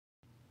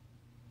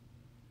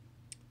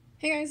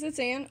Hey guys, it's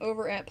Ann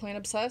over at Plant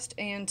Obsessed,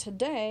 and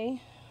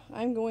today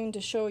I'm going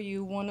to show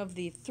you one of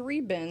the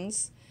 3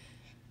 bins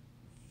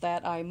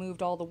that I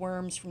moved all the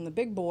worms from the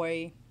big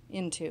boy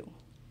into.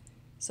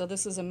 So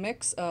this is a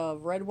mix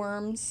of red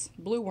worms,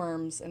 blue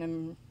worms,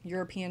 and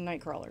European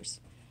night crawlers.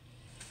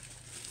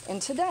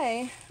 And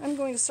today I'm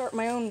going to start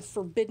my own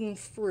forbidden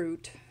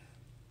fruit,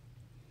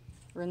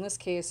 or in this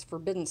case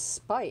forbidden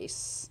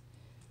spice,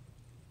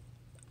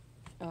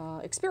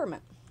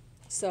 experiment.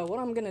 So what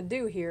I'm going to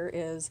do here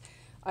is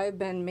I've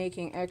been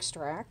making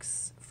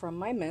extracts from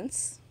my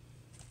mints,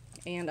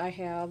 and I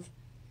have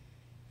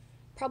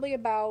probably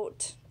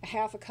about a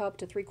half a cup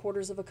to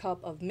 3/4 of a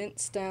cup of mint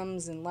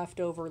stems and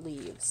leftover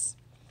leaves.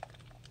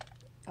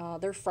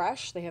 They're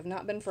fresh, they have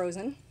not been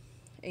frozen,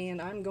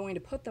 and I'm going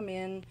to put them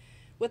in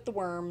with the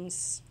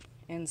worms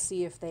and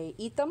see if they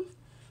eat them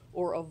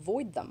or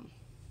avoid them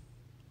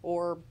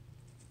or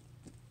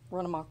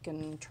run amok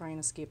and try and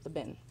escape the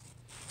bin.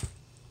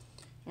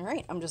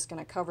 Alright, I'm just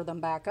going to cover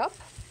them back up,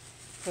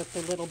 put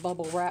the little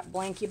bubble wrap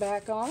blankie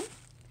back on,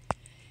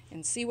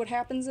 and see what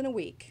happens in a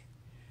week.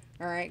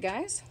 Alright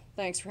guys,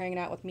 thanks for hanging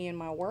out with me and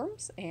my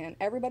worms, and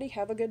everybody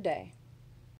have a good day.